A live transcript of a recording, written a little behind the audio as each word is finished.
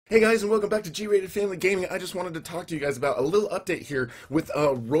Hey guys, and welcome back to G-Rated Family Gaming. I just wanted to talk to you guys about a little update here with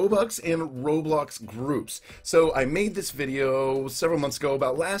Robux and Roblox groups. So I made this video several months ago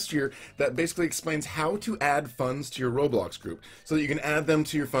about last year that basically explains how to add funds to your Roblox group so that you can add them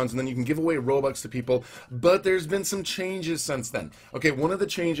to your funds and then you can give away Robux to people. But there's been some changes since then. Okay, one of the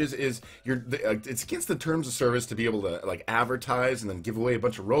changes is it's against the terms of service to be able to like advertise and then give away a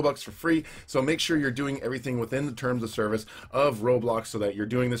bunch of Robux for free. So make sure you're doing everything within the terms of service of Roblox so that you're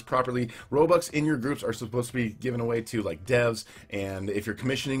doing this properly. Robux in your groups are supposed to be given away to like devs and if you're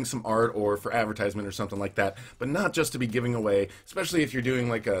commissioning some art or for advertisement or something like that, but not just to be giving away, especially if you're doing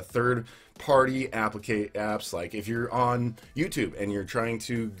like a third party apps, like if you're on YouTube and you're trying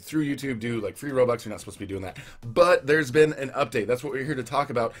to through YouTube do like free Robux. You're not supposed to be doing that. But there's been an update. That's what we're here to talk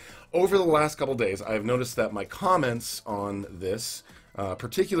about. Over the last couple days, I've noticed that my comments on this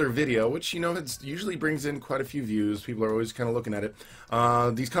particular video, which it usually brings in quite a few views. People are always kind of looking at it.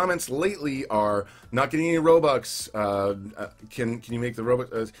 These comments lately are not getting any Robux. Can you make the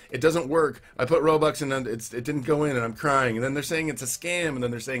Robux? It doesn't work. I put Robux and then it didn't go in, and I'm crying. And then they're saying it's a scam, and then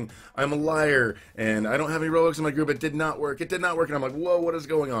they're saying I'm a liar, and I don't have any Robux in my group. It did not work. It did not work. And I'm like, whoa, what is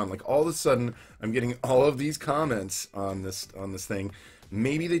going on? Like all of a sudden, I'm getting all of these comments on this thing.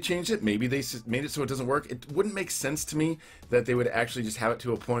 Maybe they changed it. Maybe they made it so it doesn't work. It wouldn't make sense to me that they would actually just have it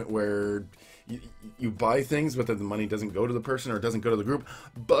to a point where you buy things, but then the money doesn't go to the person or it doesn't go to the group.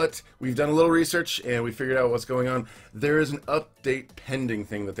 But we've done a little research and we figured out what's going on. There is an update pending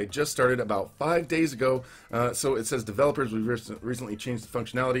thing that they just started about 5 days ago. So it says developers, we've recently changed the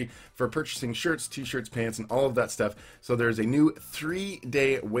functionality for purchasing shirts, t-shirts, pants, and all of that stuff. So there's a new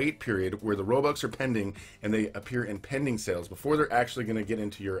 3-day wait period where the Robux are pending and they appear in pending sales before they're actually going to get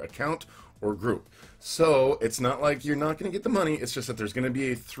into your account or group. So it's not like you're not going to get the money, it's just that there's going to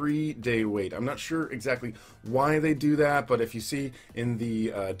be a 3-day wait. I'm not sure exactly why they do that, but if you see in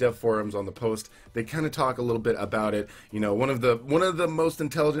the dev forums on the post, they kind of talk a little bit about it. One of the most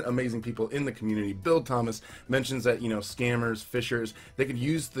intelligent, amazing people in the community, Bill Thomas, mentions that scammers, phishers, they could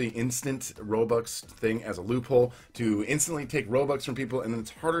use the instant Robux thing as a loophole to instantly take Robux from people, and then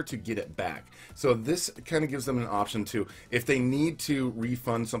it's harder to get it back. So this kind of gives them an option to, if they need to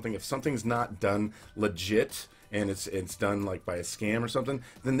refund something, if something's not done legit and it's done like by a scam or something,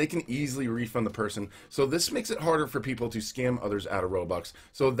 then they can easily refund the person. So this makes it harder for people to scam others out of Robux.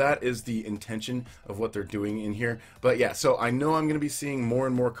 So that is the intention of what they're doing in here. But yeah, so I know I'm going to be seeing more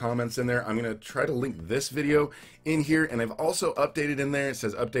and more comments in there. I'm going to try to link this video in here, and I've also updated in there. It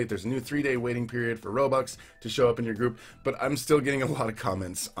says update, there's a new 3-day waiting period for Robux to show up in your group, but I'm still getting a lot of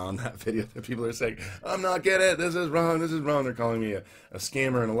comments on that video that people are saying, I'm not getting it, this is wrong, this is wrong. They're calling me a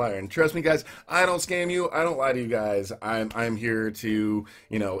scammer and a liar. And trust me guys, I don't scam you, I don't lie to you guys. I'm here to,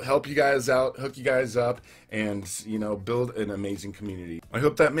 help you guys out, hook you guys up, and, build an amazing community. I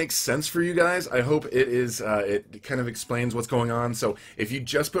hope that makes sense for you guys. I hope it is, it kind of explains what's going on. So if you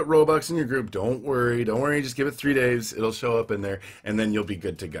just put Robux in your group, don't worry, just give it 3 days, it'll show up in there, and then you'll be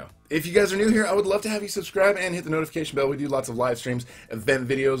good to go. If you guys are new here, I would love to have you subscribe and hit the notification bell. We do lots of live streams, event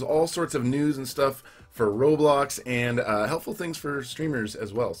videos, all sorts of news and stuff for Roblox, and helpful things for streamers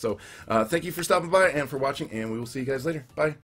as well. So thank you for stopping by and for watching, and we will see you guys later. Bye.